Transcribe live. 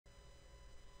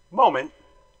Moment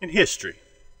in History,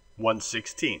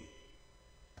 116.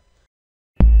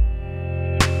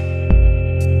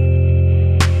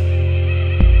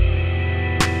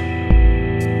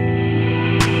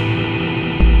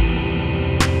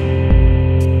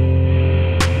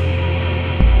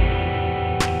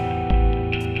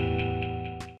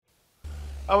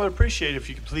 I would appreciate it if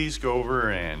you could please go over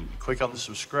and click on the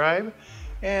subscribe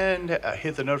and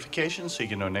hit the notification so you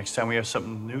can know next time we have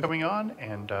something new coming on.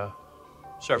 And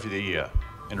sorry for the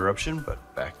interruption,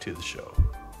 but back to the show.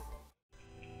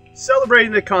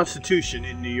 Celebrating the Constitution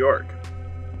in New York.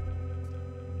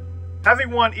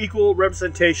 Having won equal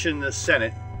representation in the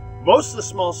Senate, most of the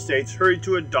small states hurried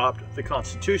to adopt the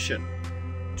Constitution.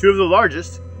 Two of the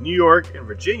largest, New York and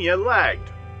Virginia,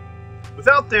 lagged.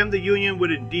 Without them, the Union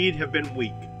would indeed have been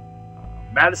weak.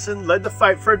 Madison led the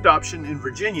fight for adoption in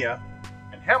Virginia,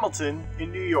 and Hamilton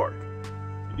in New York.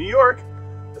 In New York,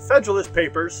 the Federalist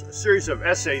Papers, a series of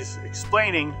essays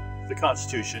explaining the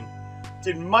Constitution,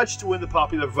 did much to win the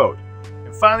popular vote,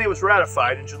 and finally it was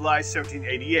ratified in July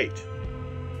 1788.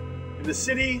 In the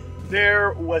city,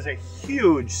 there was a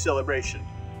huge celebration,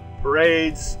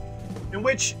 parades, in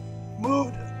which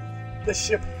moved the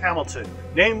ship Hamilton,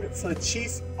 named for the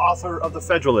chief author of the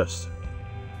Federalist.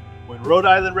 When Rhode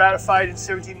Island ratified in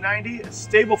 1790, a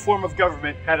stable form of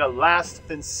government had at last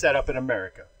been set up in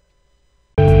America.